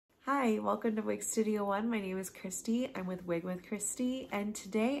Hi, welcome to Wig Studio One. My name is Christy. I'm with Wig with Christi, and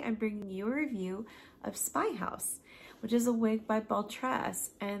today I'm bringing you a review of Spyhouse, which is a wig by Belle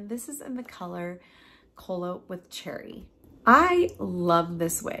Tress, and this is in the color Cola with Cherry. I love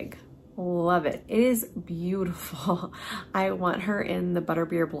this wig. Love it. It is beautiful. I want her in the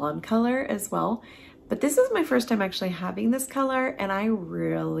butterbeer blonde color as well, but this is my first time actually having this color, and I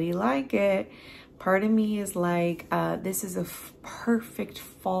really like it. Part of me is like, this is a perfect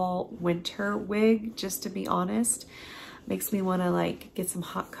fall winter wig, just to be honest. Makes me want to like get some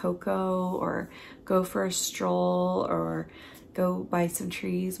hot cocoa or go for a stroll or go by some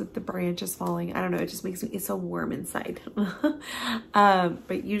trees with the branches falling. I don't know, it just makes me, it's so warm inside.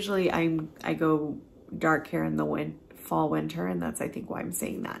 But usually I go dark hair in the fall winter, and that's I think why I'm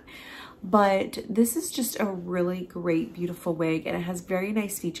saying that. But this is just a really great, beautiful wig, and it has very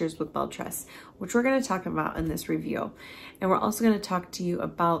nice features with Belle Tress, which we're going to talk about in this review. And we're also going to talk to you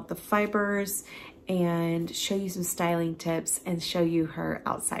about the fibers and show you some styling tips and show you her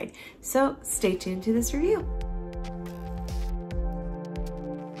outside. So stay tuned to this review.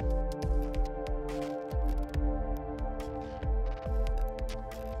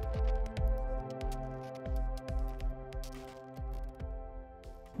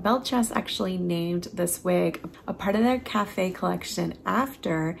 Belle Tress actually named this wig a part of their cafe collection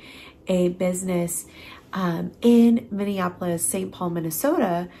after a business in Minneapolis, St. Paul,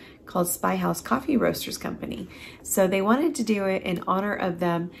 Minnesota called Spyhouse Coffee Roasters Company. So they wanted to do it in honor of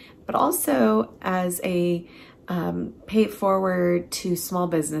them, but also as a pay it forward to small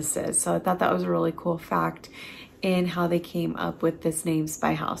businesses. So I thought that was a really cool fact in how they came up with this name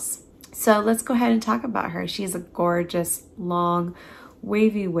Spyhouse. So let's go ahead and talk about her. She is a gorgeous, long,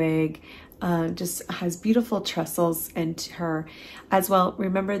 wavy wig, just has beautiful trestles into her as well.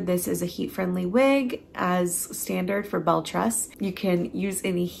 Remember, this is a heat-friendly wig as standard for Belle Tress. You can use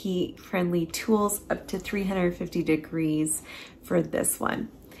any heat-friendly tools up to 350 degrees for this one.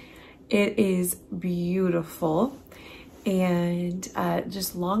 It is beautiful and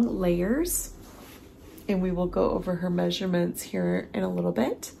just long layers, and we will go over her measurements here in a little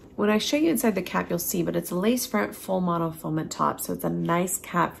bit. When I show you inside the cap, you'll see, but it's a lace front full monofilament top. So it's a nice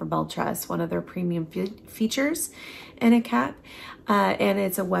cap for Belle Tress, one of their premium features in a cap. And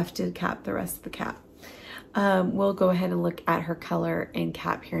it's a wefted cap, the rest of the cap. We'll go ahead and look at her color and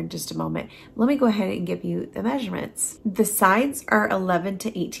cap here in just a moment. Let me go ahead and give you the measurements. The sides are 11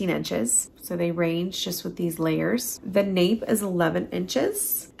 to 18 inches. So they range just with these layers. The nape is 11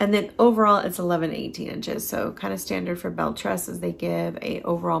 inches. And then overall it's 11 to 18 inches. So kind of standard for Belle Tress as they give a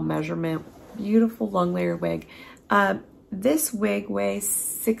overall measurement. Beautiful long layer wig. This wig weighs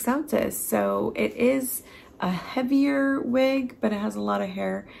 6 ounces. So it is a heavier wig, but it has a lot of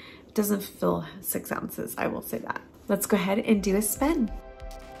hair. It doesn't fill 6 ounces, I will say that. Let's go ahead and do a spin.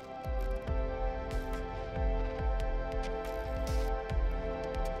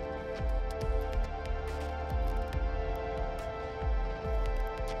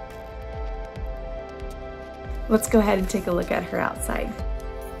 Let's go ahead and take a look at her outside.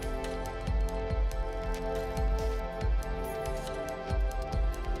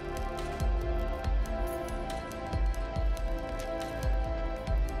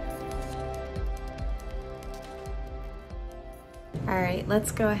 All right,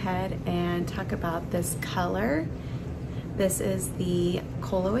 let's go ahead and talk about this color. This is the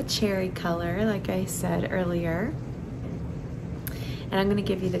Cola with Cherry color, like I said earlier. And I'm gonna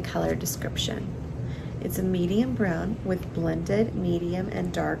give you the color description. It's a medium brown with blended medium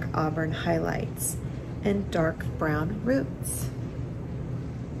and dark auburn highlights and dark brown roots.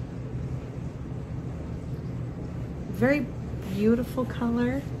 Very beautiful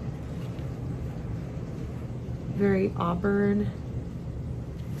color. Very auburn.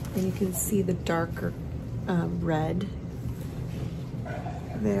 And you can see the darker red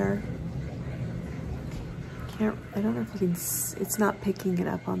there. I don't know if you can, it's not picking it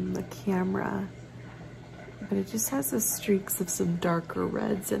up on the camera, but it just has the streaks of some darker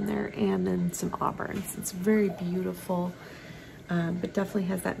reds in there and then some auburns. It's very beautiful, but definitely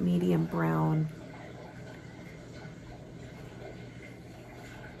has that medium brown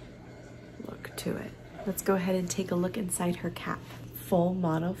look to it. Let's go ahead and take a look inside her cap. Full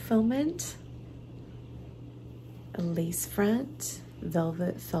monofilament, a lace front,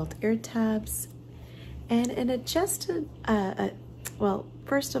 velvet felt ear tabs, and an adjusted, well,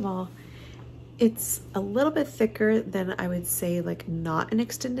 first of all, it's a little bit thicker than I would say like not an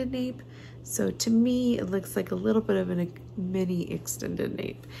extended nape. So to me, it looks like a little bit of a mini extended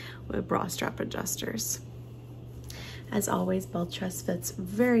nape with bra strap adjusters. As always, Belle Tress fits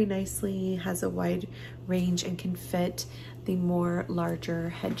very nicely, has a wide range and can fit the more larger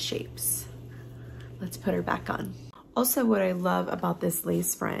head shapes. Let's put her back on. Also, what I love about this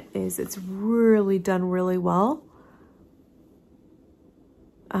lace front is it's really done really well.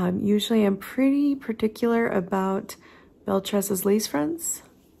 Usually I'm pretty particular about Belle Tress's lace fronts.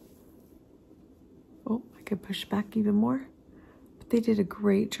 Oh, I could push back even more. But they did a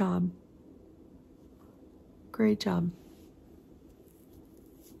great job. Great job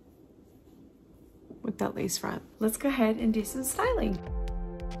with that lace front. Let's go ahead and do some styling.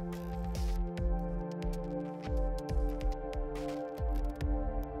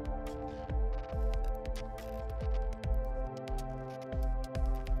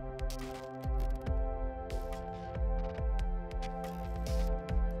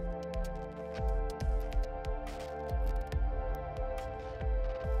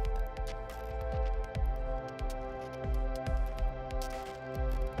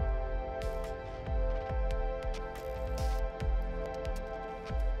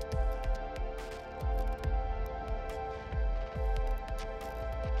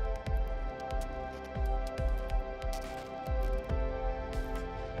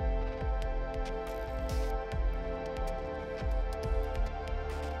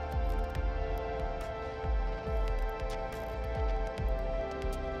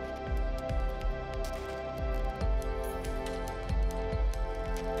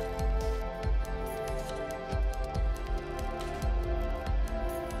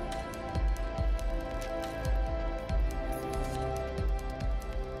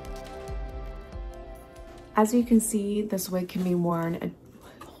 As you can see, this wig can be worn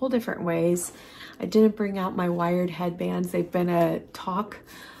a whole different ways. I didn't bring out my wired headbands. They've been a talk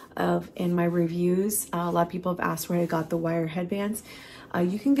of in my reviews. A lot of people have asked where I got the wire headbands.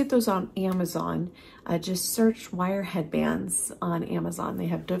 You can get those on Amazon. Just search wire headbands on Amazon. They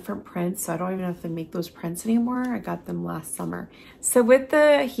have different prints, so I don't even know if they make those prints anymore. I got them last summer. So with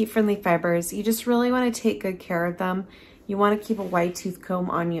the heat-friendly fibers, you just really want to take good care of them. You want to keep a wide tooth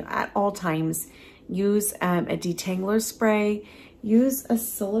comb on you at all times. Use a detangler spray. Use a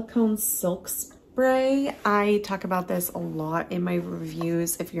silicone silk spray. I talk about this a lot in my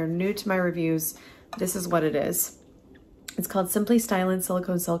reviews. If you're new to my reviews, this is what it is. It's called Simply Stylin'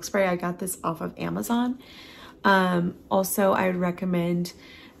 Silicone Silk Spray. I got this off of Amazon. Also, I would recommend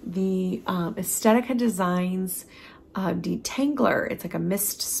the Aesthetica Designs Detangler. It's like a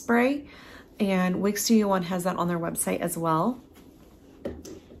mist spray, and Wig Studio One has that on their website as well.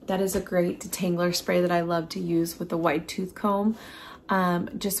 That is a great detangler spray that I love to use with the wide tooth comb.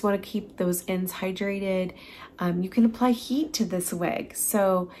 Just want to keep those ends hydrated. You can apply heat to this wig.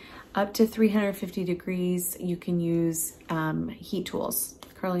 So up to 350 degrees, you can use heat tools,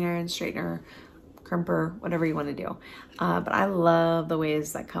 curling iron, straightener, crimper, whatever you want to do. But I love the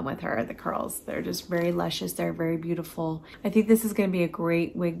waves that come with her, the curls. They're just very luscious. They're very beautiful. I think this is going to be a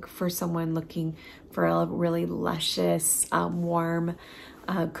great wig for someone looking for a really luscious, warm,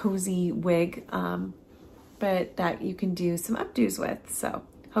 cozy wig, but that you can do some updos with. So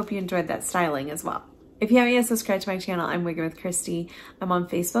hope you enjoyed that styling as well. If you haven't yet subscribed to my channel, I'm Wiggin with Christi. I'm on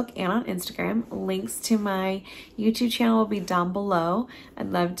Facebook and on Instagram. Links to my YouTube channel will be down below.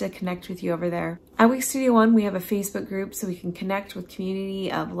 I'd love to connect with you over there. At Wig Studio One, we have a Facebook group so we can connect with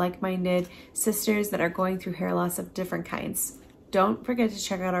community of like-minded sisters that are going through hair loss of different kinds. Don't forget to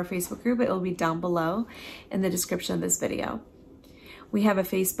check out our Facebook group. It will be down below in the description of this video. We have a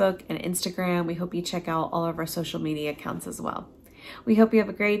Facebook and Instagram. We hope you check out all of our social media accounts as well. We hope you have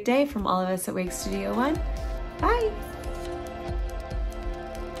a great day from all of us at Wig Studio One. Bye.